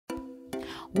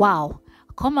Wow,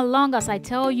 come along as I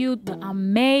tell you the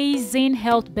amazing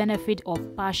health benefit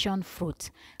of passion fruit.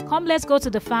 Come, let's go to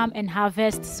the farm and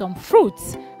harvest some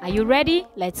fruits. Are you ready?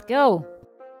 Let's go.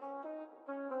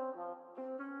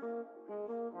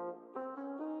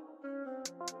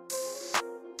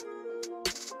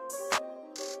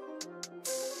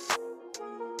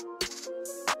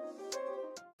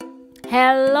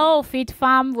 Hello Fit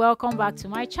Farm, welcome back to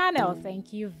my channel.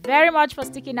 Thank you very much for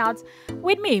sticking out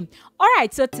with me. All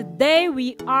right, so today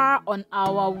we are on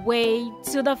our way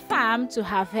to the farm to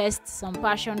harvest some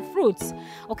passion fruits.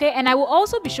 Okay, and I will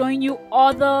also be showing you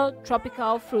other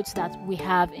tropical fruits that we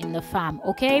have in the farm.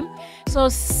 Okay, so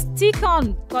stick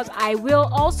on because I will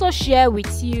also share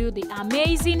with you the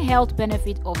amazing health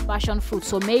benefit of passion fruit.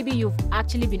 So maybe you've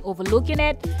actually been overlooking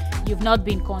it, you've not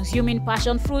been consuming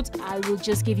passion fruit. I will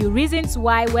just give you reasons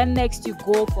why when next you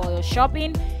go for your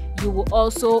shopping, you will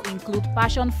also include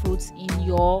passion fruits in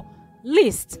your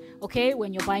list, okay,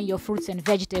 when you're buying your fruits and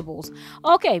vegetables.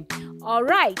 Okay, all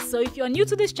right, so if you're new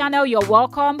to this channel, you're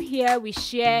welcome. Here we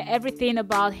share everything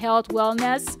about health,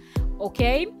 wellness,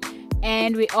 okay,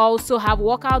 and we also have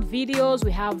workout videos,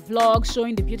 we have vlogs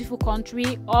showing the beautiful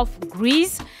country of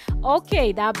Greece.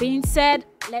 Okay, that being said,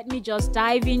 let me just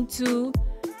dive into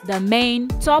the main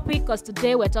topic, because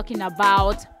today we're talking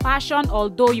about passion,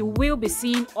 although you will be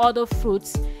seeing other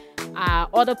fruits,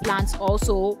 other plants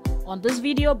also on this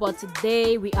video, but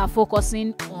today we are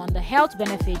focusing on the health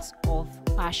benefits of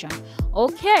passion.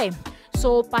 Okay,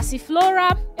 so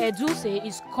Passiflora educe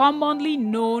is commonly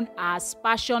known as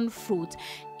passion fruit.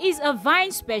 It's a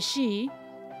vine species,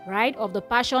 right, of the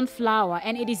passion flower,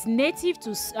 and it is native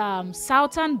to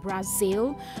southern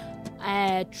Brazil,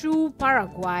 through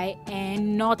Paraguay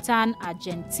and northern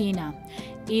Argentina.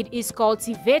 It is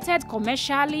cultivated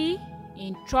commercially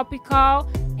in tropical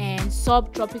and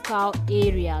subtropical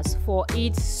areas for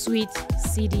its sweet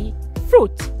seedy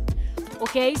fruit.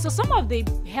 Okay, so some of the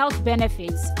health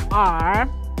benefits are: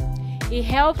 it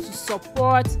helps to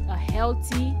support a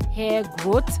healthy hair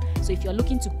growth. So if you're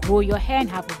looking to grow your hair and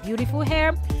have a beautiful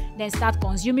hair, then start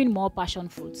consuming more passion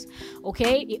fruits.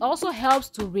 Okay, it also helps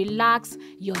to relax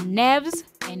your nerves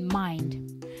and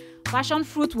mind. Passion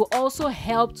fruit will also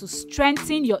help to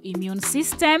strengthen your immune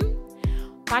system.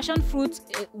 Passion fruit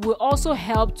will also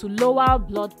help to lower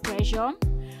blood pressure.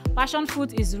 Passion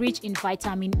fruit is rich in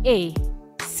vitamin A,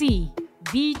 C,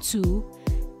 B2,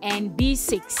 and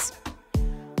B6.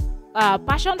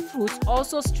 Passion fruit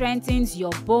also strengthens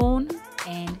your bone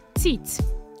and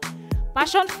teeth.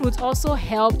 Passion fruit also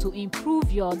helps to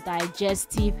improve your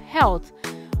digestive health.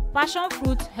 Passion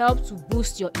fruit helps to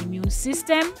boost your immune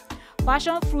system.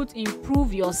 Passion fruit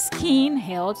improve your skin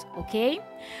health, okay?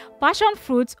 Passion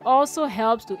fruit also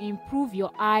helps to improve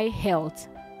your eye health.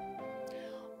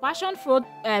 Passion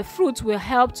fruit will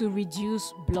help to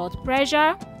reduce blood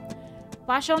pressure.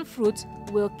 Passion fruit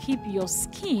will keep your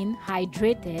skin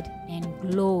hydrated and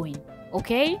glowing,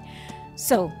 okay?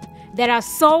 So there are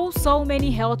so many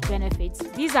health benefits.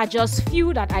 These are just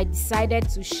few that I decided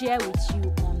to share with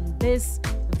you on this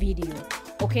video.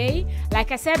 Okay,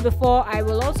 like I said before, I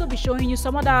will also be showing you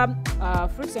some other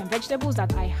fruits and vegetables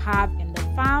that I have in the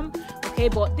farm. Okay,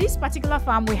 but this particular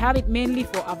farm, we have it mainly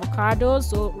for avocados.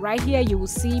 So right here you will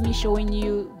see me showing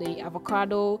you the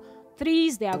avocado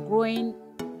trees. They are growing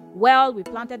well. We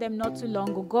planted them not too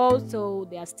long ago, so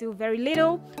they are still very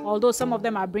little, although some of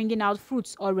them are bringing out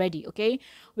fruits already. Okay,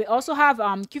 we also have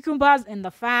cucumbers in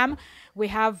the farm. We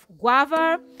have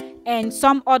guava and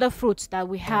some other fruits that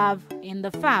we have in the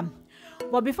farm.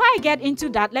 But before I get into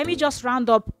that, let me just round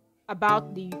up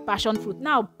about the passion fruit.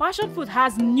 Now, passion fruit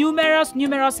has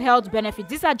numerous health benefits.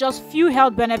 These are just few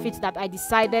health benefits that I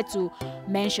decided to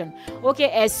mention.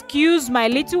 Okay, excuse my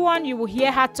little one, you will hear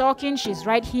her talking. She's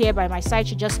right here by my side.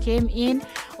 She just came in.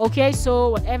 Okay, so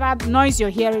whatever noise you're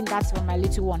hearing, that's from my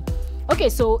little one. Okay,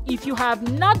 so if you have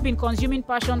not been consuming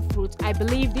passion fruit, I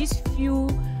believe these few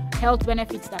health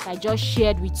benefits that I just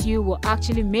shared with you will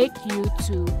actually make you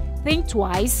to think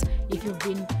twice if you've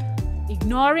been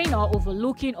ignoring or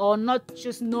overlooking or not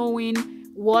just knowing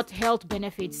what health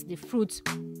benefits the fruit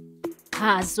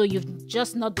has. So you've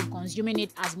just not been consuming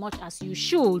it as much as you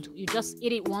should. You just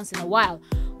eat it once in a while.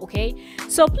 Okay,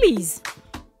 so please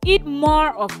eat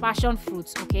more of passion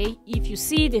fruits. Okay, if you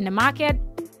see it in the market,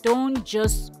 don't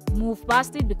just move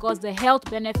past it, because the health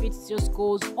benefits just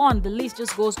goes on. The list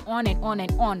just goes on and on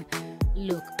and on.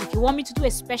 Look, if you want me to do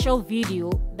a special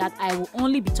video that I will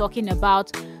only be talking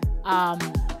about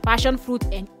passion fruit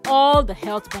and all the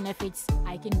health benefits,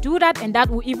 I can do that, and that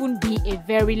will even be a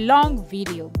very long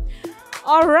video.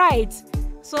 All right,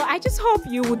 so I just hope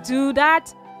you will do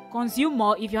that. consume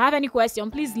more. If you have any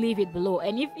question, please leave it below.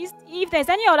 And if there's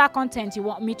any other content you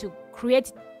want me to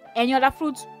create, any other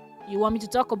fruits you want me to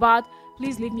talk about,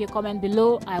 please leave me a comment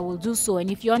below. I will do so. And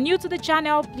if you're new to the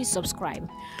channel, please subscribe.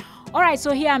 All right,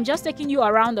 so here I'm just taking you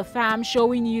around the farm,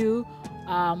 showing you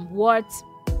what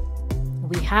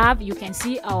we have. You can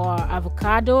see our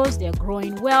avocados, they're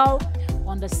growing well.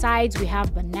 On the sides we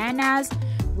have bananas,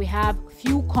 we have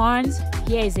few corns.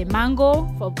 Here is a mango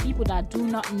for people that do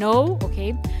not know.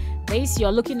 Okay, this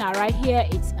you're looking at right here,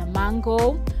 it's a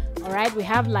mango. All right, we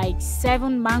have like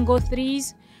 7 mango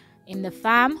trees in the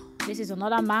farm. This is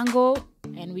another mango,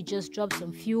 and we just dropped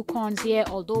some few corns here,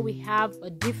 although we have a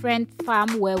different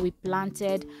farm where we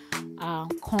planted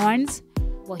corns.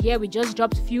 But here we just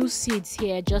dropped few seeds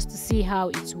here just to see how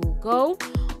it will go.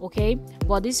 Okay,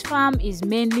 but this farm is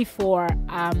mainly for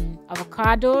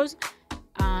avocados,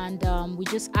 and we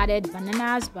just added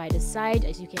bananas by the side.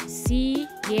 As you can see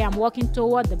here, I'm walking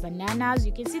toward the bananas.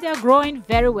 You can see they're growing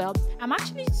very well. I'm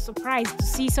actually surprised to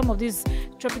see some of these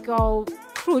tropical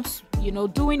fruits, you know,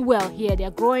 doing well here.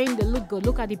 They're growing, they look good.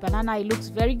 Look at the banana, it looks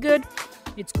very good.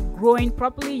 It's growing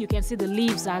properly. You can see the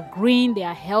leaves are green, they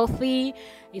are healthy,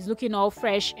 it's looking all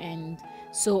fresh and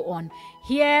so on.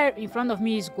 Here in front of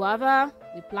me is guava.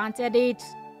 We planted it.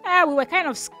 We were kind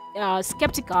of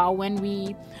skeptical when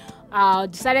we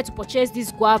decided to purchase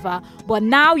this guava, but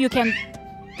now you can,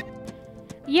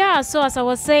 so as I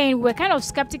was saying, we're kind of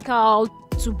skeptical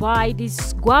to buy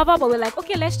this guava, but we're like,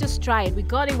 okay, let's just try it. We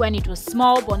got it when it was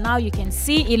small, but now you can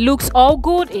see it looks all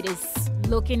good. It is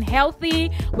looking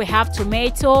healthy. We have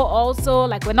tomato also.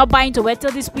 Like, we're not buying tomato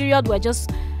this period, we're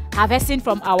just harvesting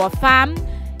from our farm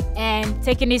and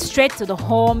taking it straight to the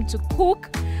home to cook.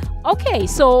 Okay,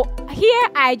 so here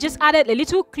I just added a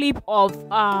little clip of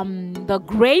the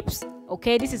grapes.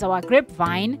 Okay, this is our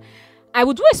grapevine. I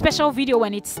will do a special video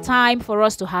when it's time for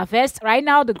us to harvest. Right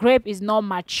now the grape is not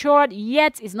matured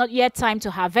yet. It's not yet time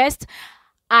to harvest.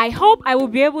 I hope I will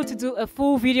be able to do a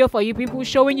full video for you people,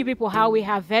 showing you people how we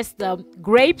harvest the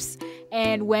grapes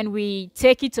and when we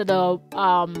take it to the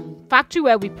factory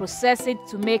where we process it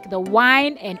to make the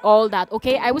wine and all that.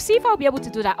 Okay, I will see if I'll be able to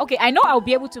do that. Okay, I know I'll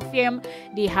be able to film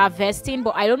the harvesting,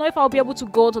 but I don't know if I'll be able to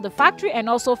go to the factory and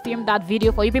also film that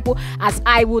video for you people, as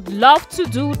I would love to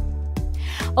do.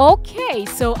 Okay,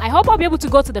 so I hope I'll be able to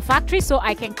go to the factory so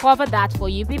I can cover that for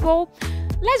you people.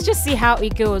 Let's just see how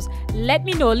it goes. Let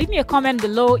me know, leave me a comment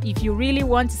below if you really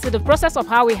want to see the process of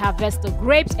how we harvest the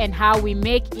grapes and how we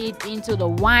make it into the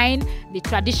wine, the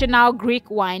traditional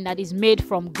Greek wine that is made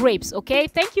from grapes. Okay,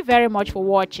 thank you very much for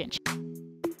watching.